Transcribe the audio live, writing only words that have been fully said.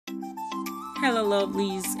Hello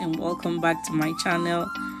lovelies, and welcome back to my channel.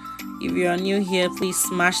 If you are new here, please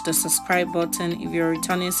smash the subscribe button. If you're a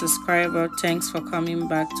returning subscriber, thanks for coming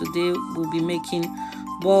back. Today we'll be making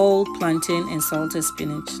boiled plantain and salted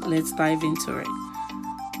spinach. Let's dive into it.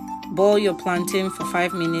 Boil your plantain for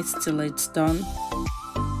 5 minutes till it's done.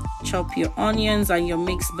 Chop your onions and your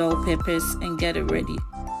mixed bell peppers and get it ready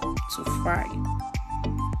to fry.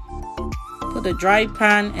 Put a dry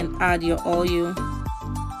pan and add your oil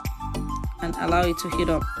and allow it to heat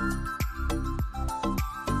up.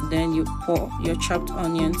 Then you pour your chopped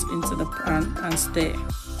onions into the pan and stir.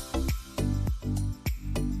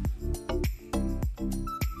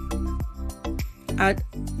 Add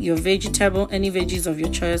your vegetable, any veggies of your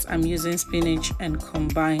choice. I'm using spinach, and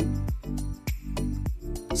combine.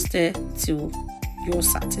 Stir till you're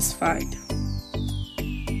satisfied.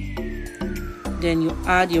 Then you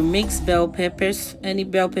add your mixed bell peppers, any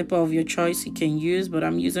bell pepper of your choice you can use, but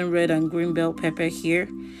I'm using red and green bell pepper here,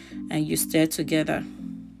 and you stir together.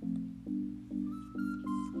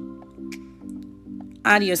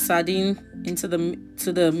 Add your sardine into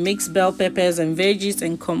the mixed bell peppers and veggies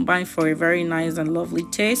and combine for a very nice and lovely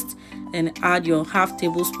taste. Then add your half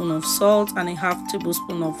tablespoon of salt and a half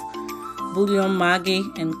tablespoon of bouillon Maggi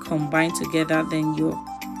and combine together. Then your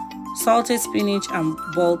salted spinach and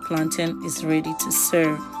boiled plantain is ready to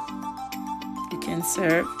serve. You can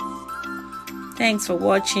serve. Thanks for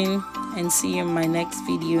watching and see you in my next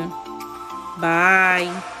video.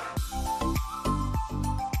 Bye.